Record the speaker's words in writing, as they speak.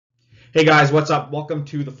Hey guys, what's up? Welcome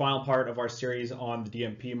to the final part of our series on the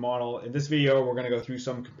DMP model. In this video, we're going to go through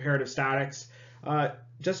some comparative statics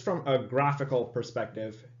just from a graphical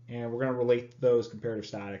perspective, and we're going to relate those comparative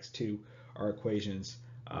statics to our equations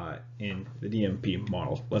in the DMP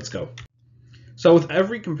model. Let's go. So with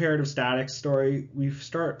every comparative statics story, we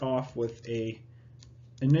start off with a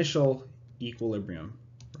initial equilibrium,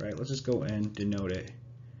 right? Let's just go and denote it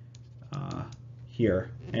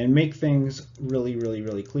here and make things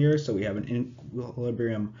really clear. So we have an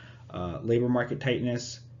equilibrium labor market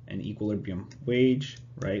tightness, an equilibrium wage,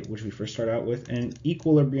 right, which we first start out with, and an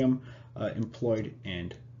equilibrium employed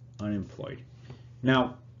and unemployed.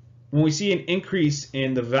 Now, when we see an increase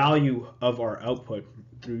in the value of our output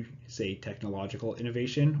through, say, technological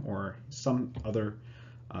innovation or some other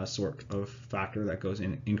sort of factor that goes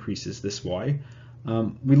in increases this y,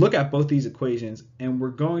 we look at both these equations and we're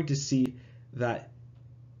going to see that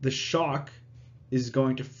the shock is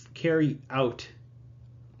going to carry out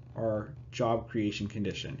our job creation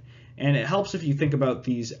condition. And it helps if you think about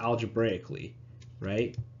these algebraically,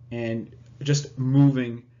 right? And just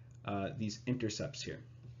moving these intercepts here.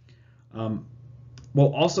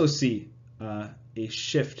 We'll also see a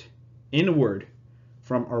shift inward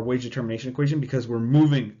from our wage determination equation because we're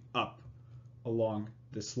moving up along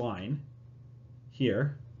this line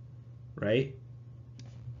here, right?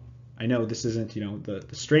 I know this isn't, the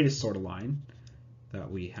straightest sort of line that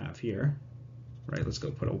we have here, right? Let's go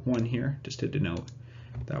put a 1 here just to denote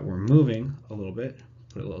that we're moving a little bit.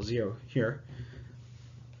 Put a little 0 here.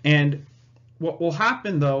 And what will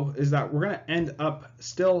happen though is that we're going to end up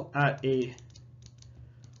still at a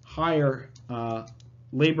higher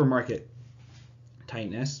labor market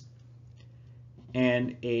tightness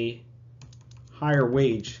and a higher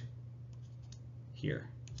wage here.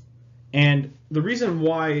 And the reason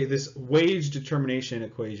why this wage determination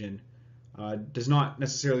equation does not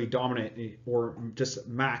necessarily dominate or just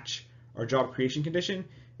match our job creation condition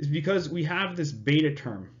is because we have this beta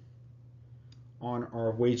term on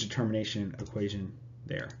our wage determination equation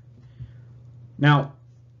there. Now,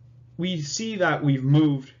 we see that we've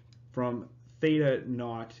moved from theta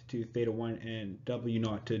naught to theta 1 and W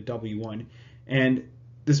naught to W1. And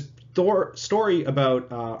this story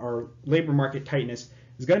about our labor market tightness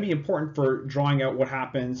is going to be important for drawing out what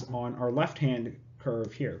happens on our left-hand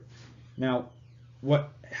curve here. Now,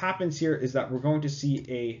 what happens here is that we're going to see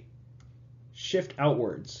a shift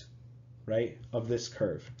outwards, right, of this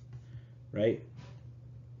curve, right,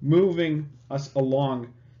 moving us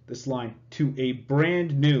along this line to a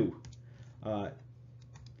brand new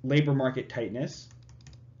labor market tightness,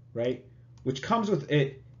 right, which comes with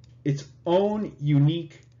its own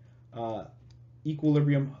unique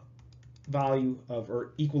equilibrium value of,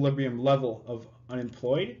 or equilibrium level of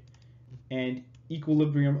unemployed and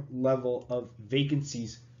equilibrium level of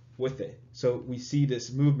vacancies with it. So we see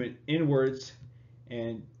this movement inwards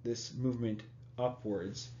and this movement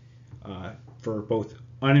upwards for both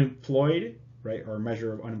unemployed, right, or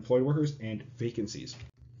measure of unemployed workers, and vacancies.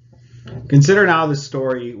 Consider now this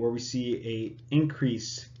story where we see a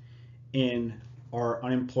increase in our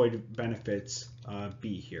unemployed benefits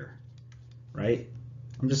B here, right?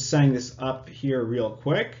 I'm just setting this up here real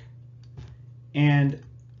quick. And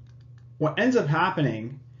what ends up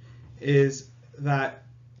happening is that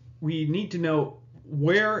we need to know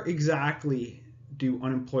where exactly do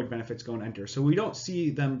unemployed benefits go and enter. So we don't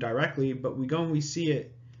see them directly, but we see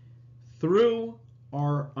it through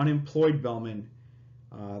our unemployed Bellman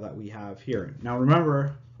that we have here. Now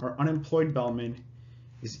remember, our unemployed Bellman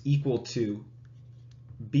is equal to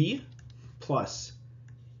B plus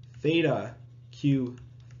theta Q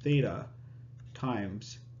theta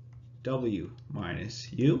times W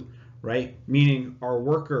minus U, right? Meaning our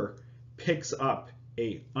worker picks up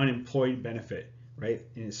a unemployed benefit, right,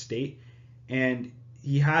 in his state, and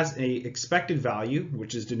he has a expected value,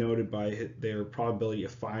 which is denoted by their probability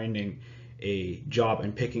of finding a job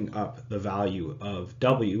and picking up the value of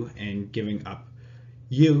W and giving up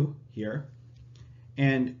U here.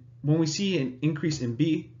 And when we see an increase in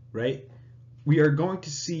B, right, we are going to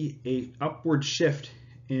see an upward shift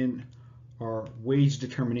in our wage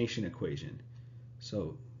determination equation.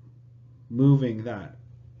 So moving that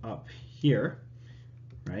up here,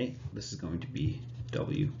 right, this is going to be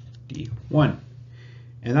WD1.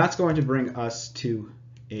 And that's going to bring us to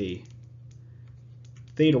a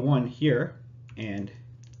theta 1 here and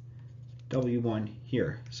W1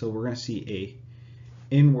 here. So we're going to see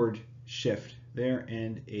a inward shift there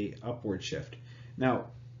and a upward shift. Now,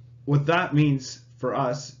 what that means for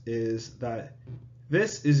us is that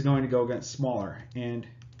this is going to go against smaller. And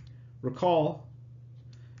recall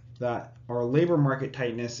that our labor market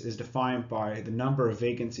tightness is defined by the number of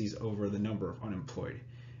vacancies over the number of unemployed.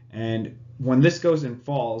 And when this goes and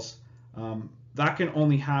falls, that can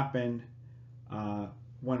only happen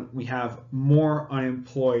when we have more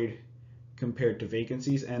unemployed compared to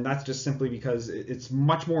vacancies, and that's just simply because it's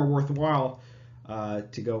much more worthwhile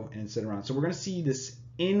to go and sit around. So we're going to see this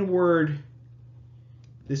inward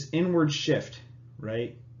shift,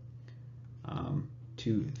 right,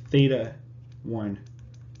 to theta 1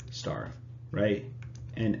 star, right,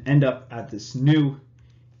 and end up at this new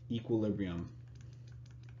equilibrium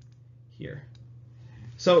here.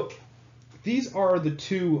 So these are the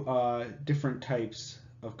two different types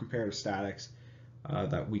of comparative statics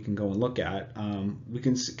that we can go and look at. We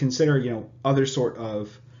can consider, other sort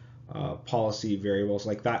of policy variables,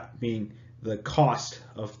 like that being the cost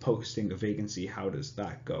of posting a vacancy. How does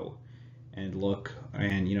that go and look?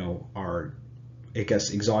 And our, I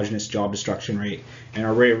guess, exogenous job destruction rate and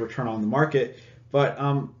our rate of return on the market. But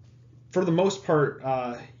for the most part,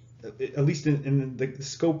 at least in the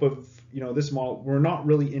scope of this model, we're not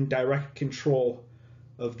really in direct control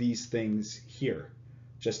of these things here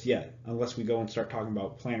just yet, unless we go and start talking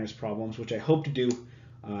about planners problems, which I hope to do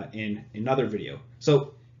in another video.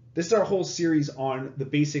 So this is our whole series on the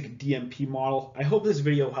basic DMP model. I hope this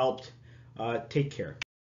video helped. Take care.